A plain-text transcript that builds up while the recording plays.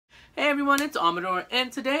Hey everyone, it's Amador,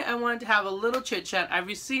 and today I wanted to have a little chit chat. I've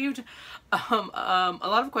received a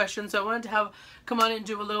lot of questions, so I wanted to come on and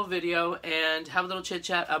do a little video and have a little chit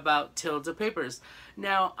chat about Tilda papers.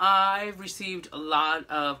 Now, I've received a lot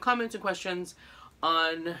of comments and questions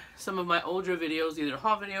on some of my older videos, either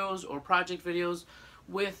haul videos or project videos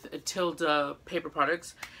with Tilda paper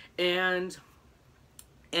products, and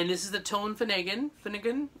this is the Tone Finnegan,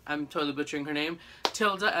 I'm totally butchering her name,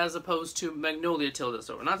 Tilda, as opposed to Magnolia Tilda.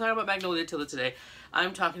 So we're not talking about Magnolia Tilda today.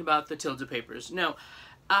 I'm talking about the Tilda papers. Now,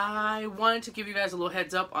 I wanted to give you guys a little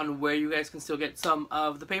heads up on where you guys can still get some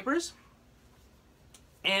of the papers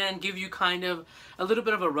and give you kind of a little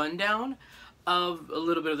bit of a rundown of a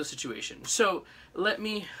little bit of the situation. So let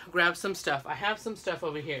me grab some stuff. I have some stuff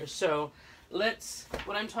over here. So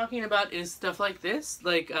what I'm talking about is stuff like this,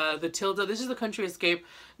 like the Tilda. This is the Country Escape.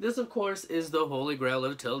 This, of course, is the Holy Grail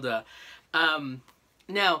of Tilda.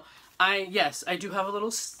 Now, I do have a little,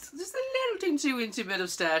 just a little teensy bit of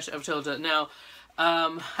stash of Tilda. Now,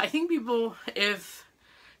 I think if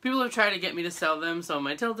people have tried to get me to sell them some of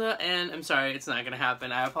my Tilda, and I'm sorry, it's not going to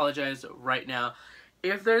happen. I apologize right now.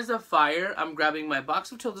 If there's a fire, I'm grabbing my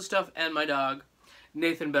box of Tilda stuff and my dog.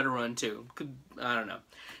 Nathan better run too. I don't know.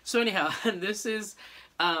 So anyhow, this is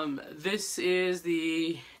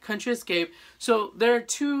the Country Escape. So there's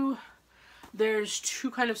two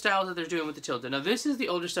kind of styles that they're doing with the Tilda. Now this is the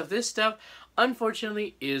older stuff. This stuff,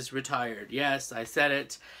 unfortunately, is retired. Yes, I said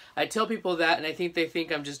it. I tell people that, and I think they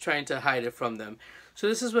think I'm just trying to hide it from them. So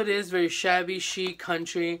this is what it is. Very shabby, chic,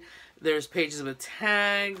 country. There's pages with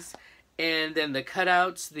tags, and then the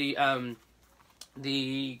cutouts. The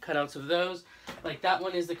cutouts of those. Like that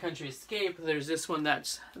one is the Country Escape. There's this one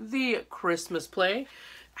that's the Christmas Play.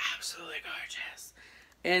 Absolutely gorgeous.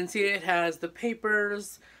 And see, it has the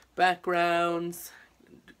papers, backgrounds,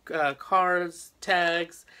 cards,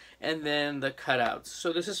 tags, and then the cutouts.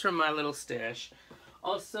 So this is from my little stash.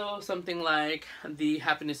 Also, something like the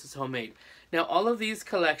Happiness is Homemade. Now, all of these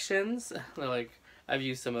collections, like I've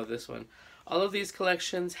used some of this one, all of these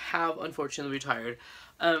collections have unfortunately retired.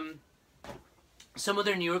 Some of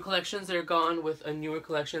their newer collections, they're gone with newer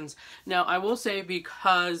collections. Now, I will say,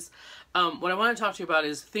 because what I want to talk to you about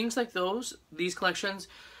is things like these collections,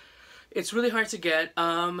 it's really hard to get.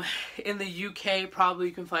 In the UK, probably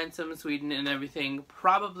you can find some in Sweden and everything,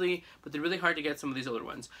 probably, but they're really hard to get some of these older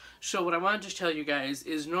ones. So what I want to just tell you guys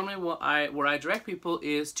is normally where I direct people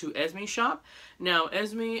is to Esme Shop. Now,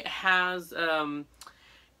 Esme has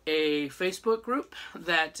a Facebook group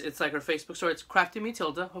that it's like her Facebook store. It's Crafty Me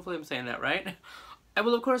Tilda. Hopefully I'm saying that right. I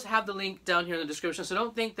will, of course, have the link down here in the description, so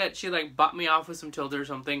don't think that she, like, bought me off with some Tilda or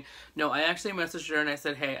something. No, I actually messaged her and I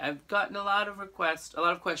said, hey, I've gotten a lot of requests, a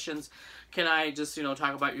lot of questions. Can I just,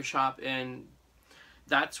 talk about your shop? And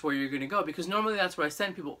that's where you're going to go, because normally that's where I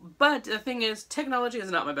send people. But the thing is, technology is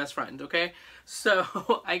not my best friend, okay?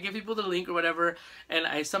 So I give people the link or whatever, and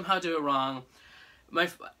I somehow do it wrong.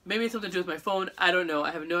 Maybe it's something to do with my phone. I don't know.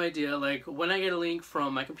 I have no idea. Like, when I get a link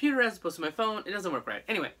from my computer as opposed to my phone, it doesn't work right.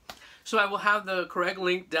 Anyway. So I will have the correct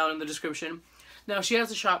link down in the description. Now, she has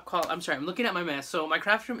a shop called, I'm sorry, I'm looking at my mess. So my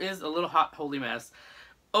craft room is a little hot, holy mess.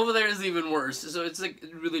 Over there is even worse. So it's like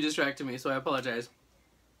really distracting me, so I apologize.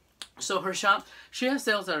 So her shop, she has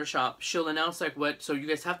sales at her shop. She'll announce like so you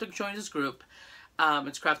guys have to join this group.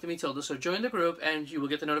 It's Crafty Me Tilda, so join the group and you will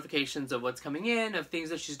get the notifications of what's coming in, of things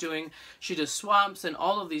that she's doing. She does swaps and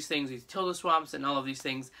all of these things, these Tilda swaps and all of these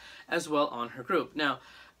things as well on her group. Now,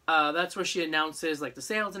 that's where she announces like the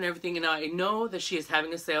sales and everything, and I know that she is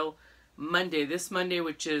having a sale this Monday,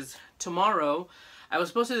 which is tomorrow. I was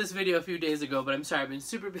supposed to do this video a few days ago, but I'm sorry, I've been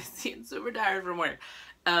super busy and super tired from work.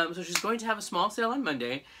 So she's going to have a small sale on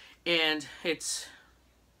Monday, and it's,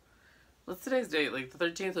 what's today's date, like the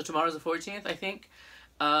 13th, so tomorrow's the 14th, I think,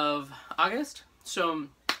 of August. So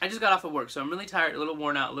I just got off of work, so I'm really tired, a little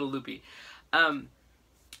worn out, a little loopy. I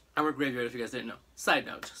work graveyard, if you guys didn't know. Side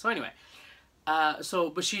note. So anyway.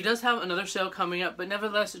 But she does have another sale coming up, but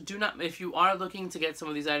nevertheless, if you are looking to get some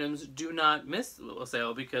of these items, do not miss the little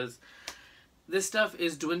sale, because this stuff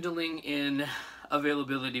is dwindling in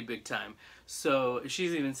availability big time. So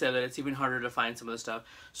she's even said that it's even harder to find some of the stuff.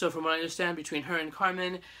 So from what I understand, between her and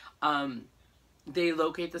Carmen, they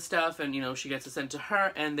locate the stuff, and she gets it sent to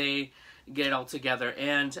her, and they get it all together.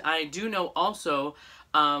 And I do know also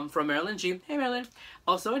from Marilyn G. Hey Marilyn,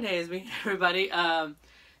 also in Esme, everybody.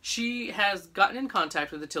 She has gotten in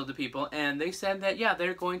contact with the Tilda people, and they said that, yeah,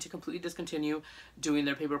 they're going to completely discontinue doing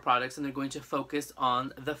their paper products, and they're going to focus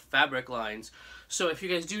on the fabric lines. So if you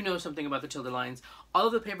guys do know something about the Tilda lines, all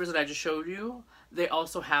of the papers that I just showed you, they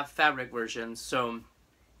also have fabric versions. So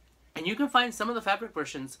And you can find some of the fabric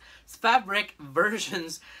versions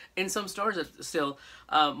in some stores still.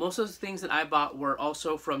 Most of the things that I bought were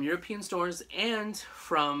also from European stores and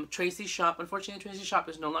from Tracy's shop. Unfortunately, Tracy's shop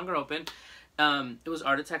is no longer open. It was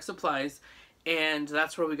Art Attack Supplies, and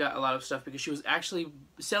that's where we got a lot of stuff because she was actually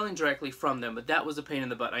selling directly from them, but that was a pain in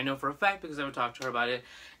the butt. I know for a fact because I would talk to her about it,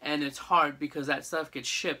 and it's hard because that stuff gets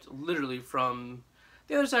shipped literally from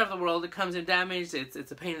the other side of the world. It comes in damaged.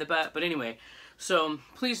 It's a pain in the butt, but anyway. So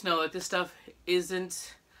please know that this stuff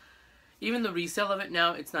isn't, even the resale of it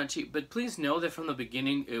now, it's not cheap. But please know that from the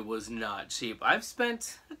beginning, it was not cheap. I've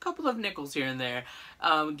spent a couple of nickels here and there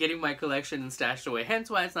getting my collection stashed away. Hence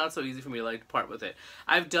why it's not so easy for me to like part with it.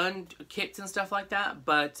 I've done kits and stuff like that,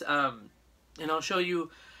 but, and I'll show you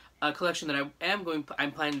a collection that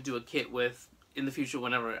I'm planning to do a kit with in the future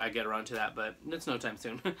whenever I get around to that, but it's no time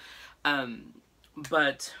soon.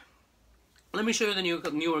 But let me show you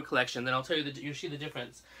the newer collection, then I'll tell you you'll see the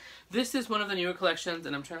difference. This is one of the newer collections,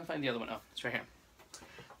 and I'm trying to find the other one. Oh, it's right here.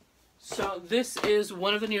 So this is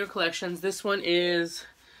one of the newer collections. This one is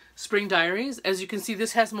Spring Diaries. As you can see,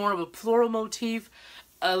 this has more of a floral motif,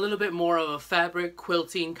 a little bit more of a fabric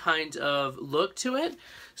quilting kind of look to it.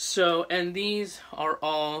 So, and these are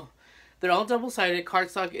all, they're all double-sided.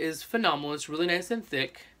 Cardstock is phenomenal. It's really nice and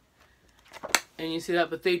thick. And you see that,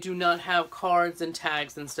 but they do not have cards and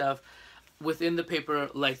tags and stuff within the paper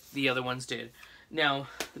like the other ones did. Now,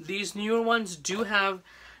 these newer ones do have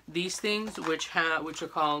these things which are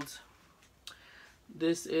called,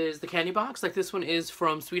 this is the candy box. Like this one is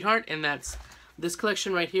from Sweetheart, and that's this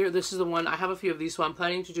collection right here. This is the one, I have a few of these, so I'm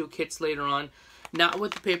planning to do kits later on. Not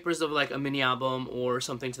with the papers of like a mini album or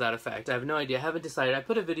something to that effect. I have no idea, I haven't decided. I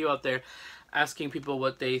put a video out there asking people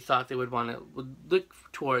what they thought they would look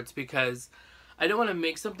towards, because I don't want to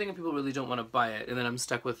make something and people really don't want to buy it, and then I'm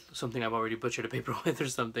stuck with something I've already butchered a paper with or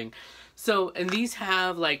something. So, and these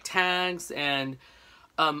have like tags and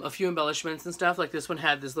a few embellishments and stuff. Like this one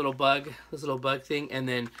had this little bug thing, and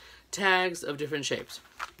then tags of different shapes.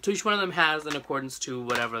 So each one of them has in accordance to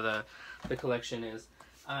whatever the collection is.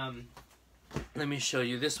 Let me show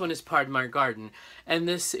you. This one is Pardon My Garden, and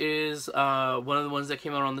this is one of the ones that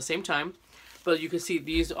came out around the same time. But you can see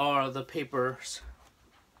these are the papers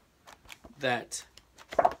that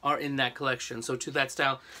are in that collection, so to that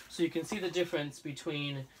style. So you can see the difference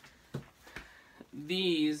between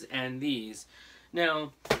these and these.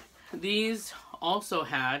 Now, these also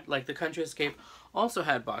had, like the Country Escape, also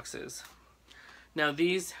had boxes. Now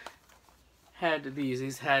these had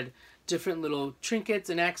these had different little trinkets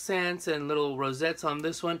and accents and little rosettes on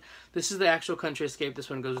this one. This is the actual Country Escape. This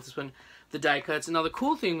one goes with this one. The die cuts. And now the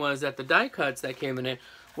cool thing was that the die cuts that came in it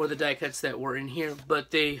were the die cuts that were in here,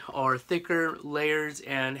 but they are thicker layers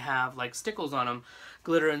and have like stickles on them,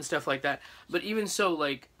 glitter and stuff like that. But even so,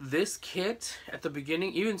 like this kit at the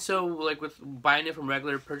beginning, even so, like with buying it from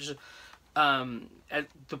regular purchase, at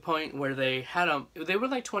the point where they had them, they were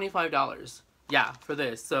like $25. Yeah, for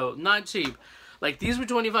this. So not cheap. Like these were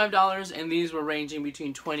 $25 and these were ranging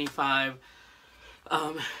between $25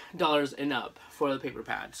 and up for the paper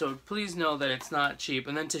pad. So please know that it's not cheap.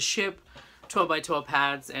 And then to ship 12 by 12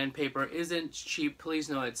 pads and paper isn't cheap. Please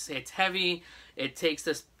know it's heavy. It takes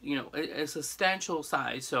this, you know, a substantial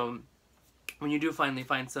size. So when you do finally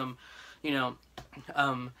find some, you know,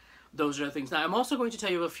 those are the things. Now I'm also going to tell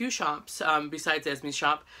you of a few shops besides Esme's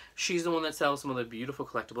shop. She's the one that sells some of the beautiful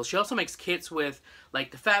collectibles. She also makes kits with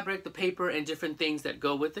like the fabric, the paper, and different things that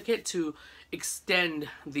go with the kit to extend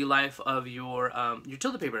the life of your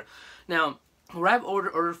Tilda paper. Now, where I've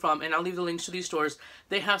ordered from, and I'll leave the links to these stores,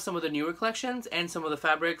 they have some of the newer collections and some of the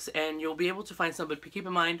fabrics, and you'll be able to find some, but keep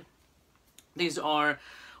in mind, these are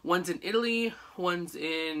ones in Italy, ones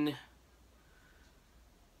in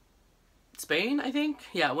Spain, I think.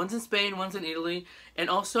 Yeah, one's in Spain, one's in Italy. And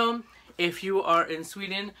also, if you are in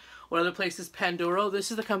Sweden or other places, Pandoro,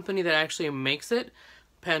 this is the company that actually makes it.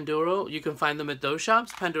 Pandoro, you can find them at those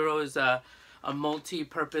shops. Pandoro is a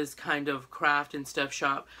multi-purpose kind of craft and stuff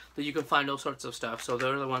shop that you can find all sorts of stuff. So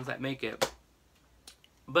they're the ones that make it.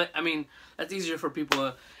 But, I mean, that's easier for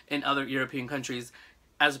people in other European countries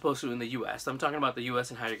as opposed to in the U.S. I'm talking about the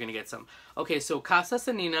U.S. and how you're going to get some. Okay, so Casa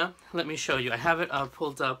Cenina, let me show you. I have it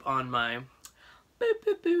pulled up on my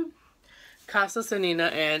Casa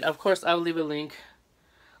Cenina, and of course I'll leave a link.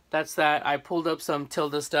 That's that. I pulled up some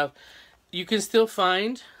Tilda stuff. You can still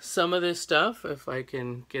find some of this stuff, if I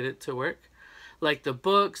can get it to work. Like the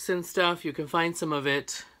books and stuff, you can find some of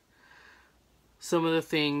it. Some of the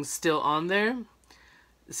things still on there.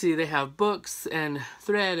 See, they have books and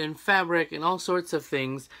thread and fabric and all sorts of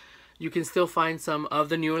things. you can still find some of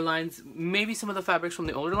the newer lines, maybe some of the fabrics from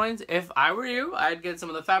the older lines. If I were you, I'd get some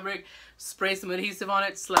of the fabric, spray some adhesive on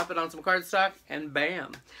it, slap it on some cardstock, and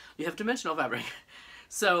bam, you have dimensional fabric.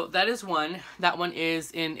 So that is one. That one is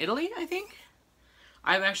in Italy, I think.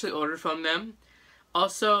 I've actually ordered from them.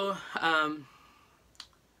 Also,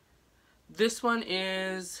 this one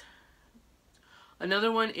is,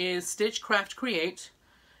 another one is Stitch Craft Create.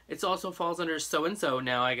 It also falls under So and So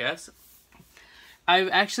now, I guess. I've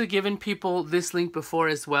actually given people this link before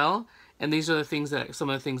as well, and these are the things that, some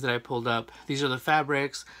of the things that I pulled up. These are the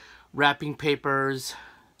fabrics, wrapping papers,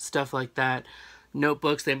 stuff like that,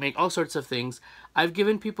 notebooks. They make all sorts of things. I've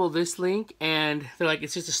given people this link, and they're like,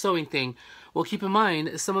 it's just a sewing thing. Well, keep in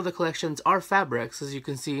mind, some of the collections are fabrics, as you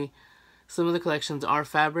can see. Some of the collections are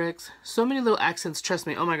fabrics. So many little accents, trust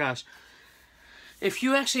me. Oh my gosh. If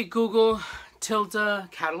you actually Google Tilda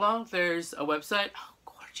catalog, there's a website. Oh,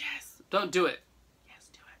 gorgeous. Don't do it.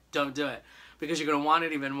 Don't do it, because you're going to want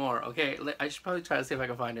it even more, okay? I should probably try to see if I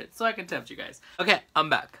can find it so I can tempt you guys. Okay, I'm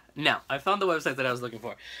back. Now, I found the website that I was looking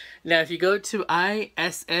for. Now, if you go to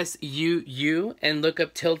ISSUU and look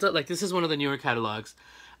up Tilda, like this is one of the newer catalogs,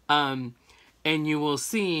 and you will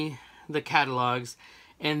see the catalogs,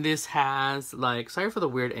 and this has, like, sorry for the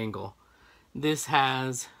weird angle. This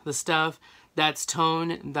has the stuff. That's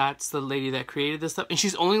Tone. That's the lady that created this stuff, and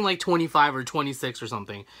she's only like 25 or 26 or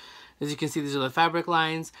something. As you can see, these are the fabric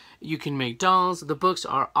lines. You can make dolls. The books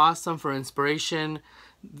are awesome for inspiration.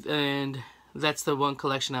 And that's the one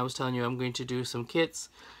collection I was telling you I'm going to do some kits.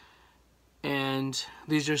 And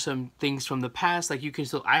these are some things from the past. Like you can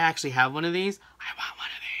still, I actually have one of these. I want one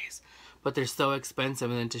of these. But they're so expensive,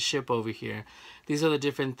 and then to ship over here. These are the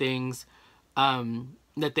different things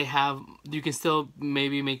that they have. You can still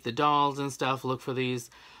maybe make the dolls and stuff. Look for these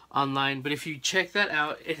online. But if you check that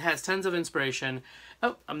out, it has tons of inspiration.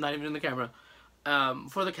 Oh, I'm not even in the camera.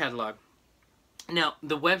 For the catalog. Now,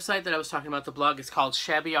 the website that I was talking about, the blog, is called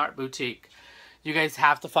Shabby Art Boutique. You guys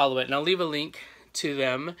have to follow it. And I'll leave a link to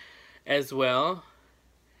them as well.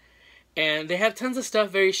 And they have tons of stuff,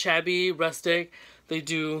 very shabby, rustic. They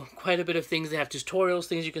do quite a bit of things. They have tutorials,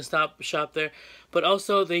 things you can shop there. But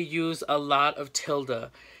also, they use a lot of Tilda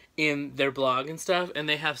in their blog and stuff. And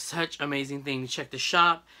they have such amazing things. Check the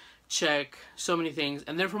shop. Check so many things.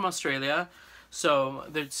 And they're from Australia. So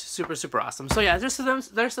they're super, super awesome. So yeah,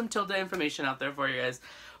 there's some Tilda information out there for you guys.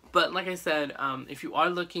 But like I said, if you are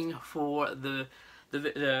looking for the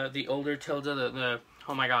older Tilda,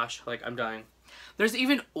 oh my gosh, like I'm dying. There's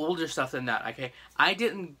even older stuff than that. Okay, I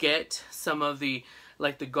didn't get some of the,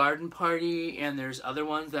 like the garden party, and there's other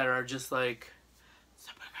ones that are just like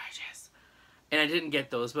super gorgeous. And I didn't get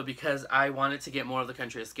those, but because I wanted to get more of the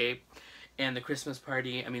country escape and the Christmas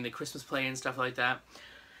party, I mean the Christmas play and stuff like that.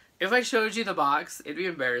 If I showed you the box, it'd be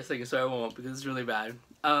embarrassing, so I won't, because it's really bad.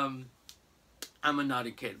 I'm a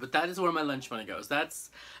naughty kid, but that is where my lunch money goes.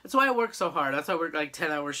 That's why I work so hard. That's why I work like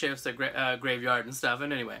 10-hour shifts at graveyard and stuff.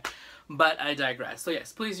 And anyway, but I digress. So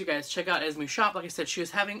yes, please, you guys, check out Esme's shop. Like I said, she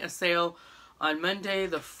is having a sale on Monday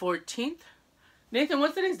the 14th. Nathan,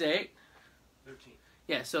 what's today's date? 13th.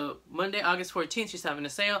 Yeah, so Monday, August 14th, she's having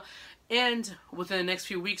a sale. And within the next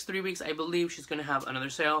few weeks, 3 weeks, I believe she's going to have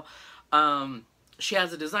another sale. She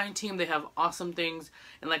has a design team. They have awesome things.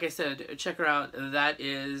 And like I said, check her out. That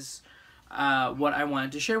is what I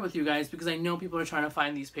wanted to share with you guys, because I know people are trying to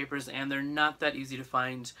find these papers and they're not that easy to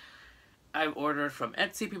find. I've ordered from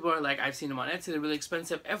Etsy. People are like, I've seen them on Etsy. They're really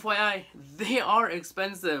expensive. FYI, they are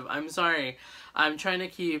expensive. I'm sorry. I'm trying to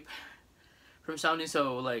keep from sounding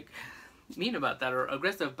so like mean about that or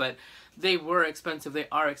aggressive, but they were expensive. They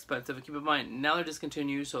are expensive. And keep in mind, now they're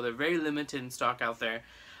discontinued, so they're very limited in stock out there.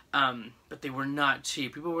 But they were not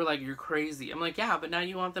cheap. People were like, you're crazy. I'm like, yeah, but now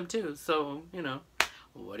you want them too. So, you know,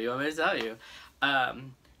 what do you want me to tell you?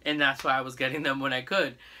 And that's why I was getting them when I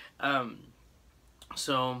could. But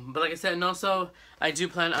like I said, and also, I do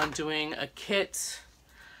plan on doing a kit.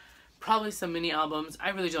 Probably some mini albums. I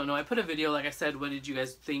really don't know. I put a video, like I said, what did you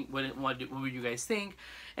guys think? What would you guys think?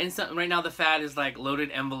 And so, right now the fad is like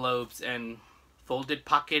loaded envelopes and folded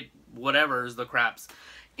pocket whatever's the craps.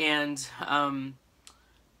 And,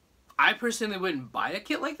 I personally wouldn't buy a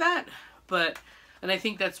kit like that, and I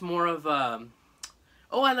think that's more of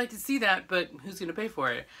oh, I'd like to see that, but who's gonna pay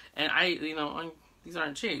for it? And these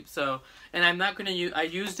aren't cheap, so, and I'm not gonna use. I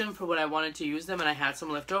used them for what I wanted to use them, and I had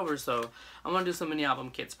some left over, so I want to do some mini album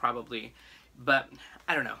kits probably, but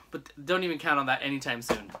I don't know. But don't even count on that anytime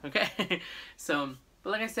soon, okay? So, but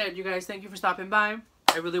like I said, you guys, thank you for stopping by.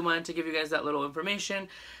 I really wanted to give you guys that little information.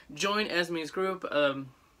 Join Esme's group.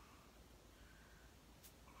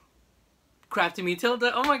 Crafty Me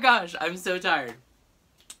Tilda. Oh my gosh, I'm so tired.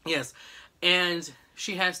 Yes. And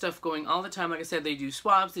she has stuff going all the time. Like I said, they do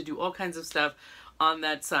swaps, they do all kinds of stuff on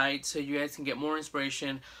that site, so you guys can get more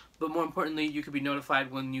inspiration, but more importantly, you can be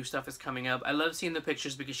notified when new stuff is coming up. I love seeing the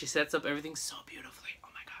pictures because she sets up everything so beautifully. Oh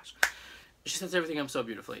my gosh. She sets everything up so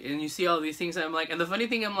beautifully. And you see all these things, and I'm like, and the funny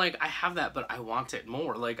thing, I'm like, I have that, but I want it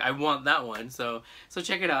more. Like, I want that one. So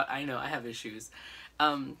check it out. I know, I have issues.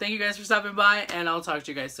 Thank you guys for stopping by, and I'll talk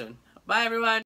to you guys soon. Bye, everyone.